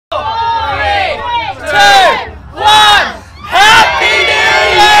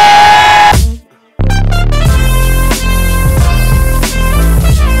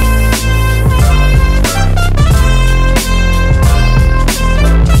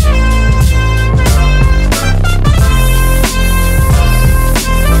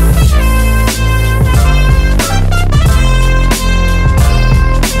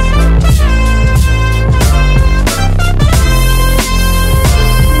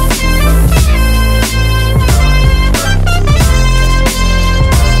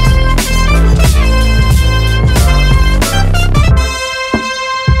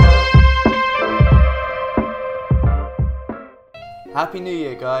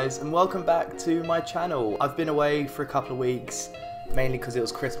guys, and welcome back to my channel. I've been away for a couple of weeks, mainly because it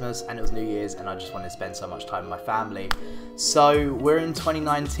was Christmas and it was New Year's and I just wanted to spend so much time with my family. So we're in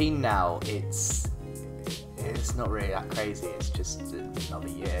 2019 now. It's not really that crazy, it's just another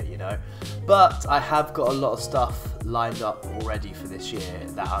year, you know. But I have got a lot of stuff lined up already for this year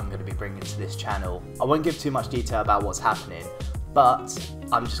that I'm going to be bringing to this channel. I won't give too much detail about what's happening, but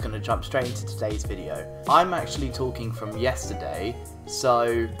I'm just going to jump straight into today's video. I'm actually talking from yesterday,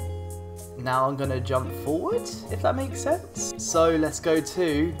 so now I'm going to jump forward, if that makes sense. So let's go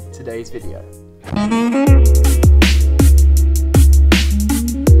to today's video.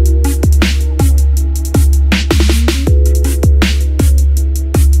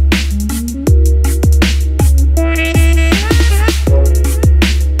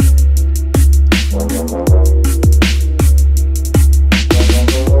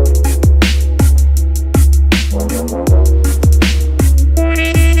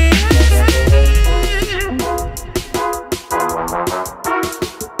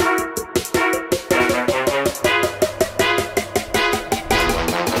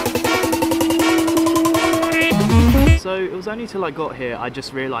 So it was only till I got here I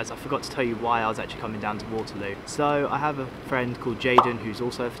just realised I forgot to tell you why I was actually coming down to Waterloo. So I have a friend called Jaden who's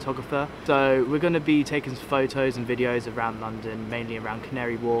also a photographer. So we're going to be taking some photos and videos around London, mainly around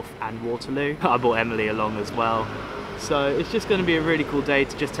Canary Wharf and Waterloo. I brought Emily along as well. So it's just going to be a really cool day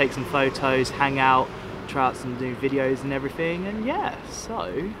to just take some photos, hang out, try out some new videos and everything. And yeah,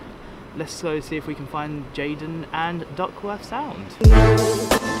 so let's go see if we can find Jaden and Duckworth Sound.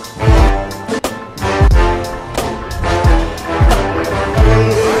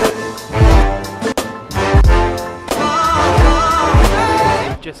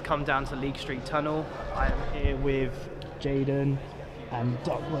 Just come down to League Street Tunnel. I am here with Jaden and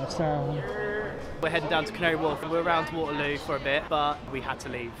Duckworth Sound. We're heading down to Canary Wharf. We're around to Waterloo for a bit, but we had to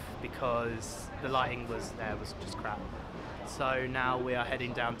leave because the lighting was just crap. So now we are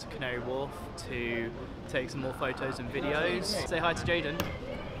heading down to Canary Wharf to take some more photos and videos. Say hi to Jaden.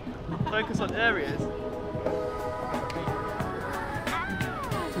 Focus on areas.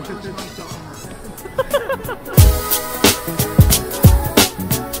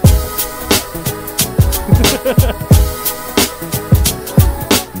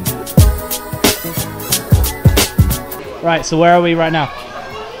 Right, so where are we right now?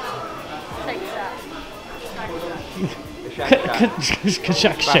 Shake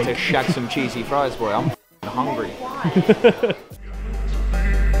Shack. About to shag some cheesy fries, boy. I'm hungry.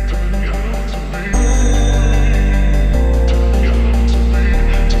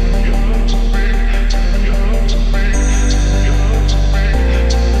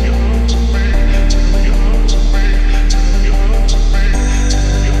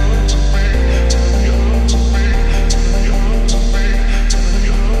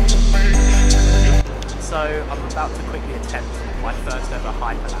 So I'm about to quickly attempt my first ever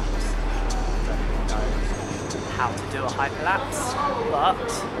hyperlapse. I don't really know how to do a hyperlapse, but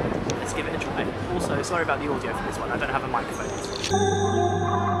let's give it a try. Also, sorry about the audio for this one, I don't have a microphone.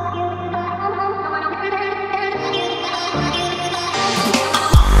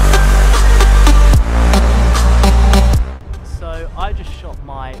 So I just shot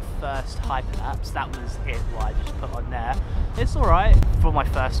my first hyperlapse. That was it, what I just put on there. It's alright for my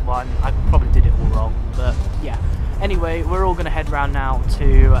first one. I probably did it all wrong, but yeah. Anyway, we're all going to head round now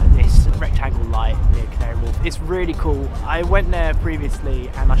to this rectangle light near Canary Wharf. It's really cool. I went there previously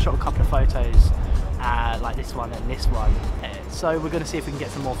and I shot a couple of photos like this one and this one. So we're going to see if we can get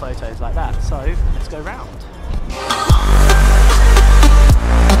some more photos like that. So let's go round.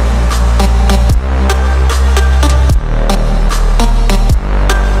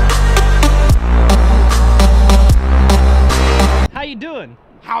 How you doing?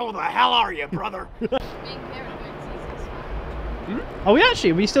 How the hell are you, brother? Are we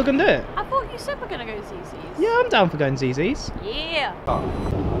actually? Are we still gonna do it? I thought you said we're gonna go to ZZ's. Yeah, I'm down for going ZZ's. Yeah.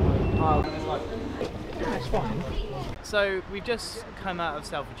 That's fine. So we've just come out of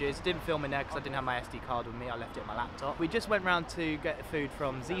Selfridges. Didn't film in there because I didn't have my SD card with me. I left it on my laptop. We just went round to get the food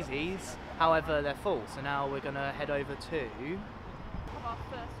from ZZ's. However, they're full. So now we're gonna head over to Our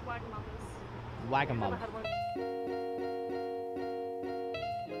first Wagamama's. Wagamama.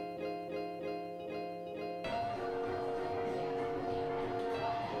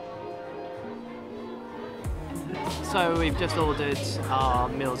 So we've just ordered our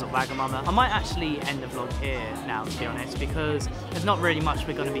meals at Wagamama. I might actually end the vlog here now, to be honest, because there's not really much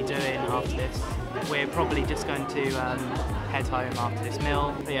we're going to be doing after this. We're probably just going to head home after this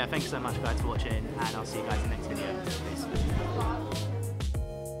meal. But yeah, thanks so much guys for watching, and I'll see you guys in the next video. Peace.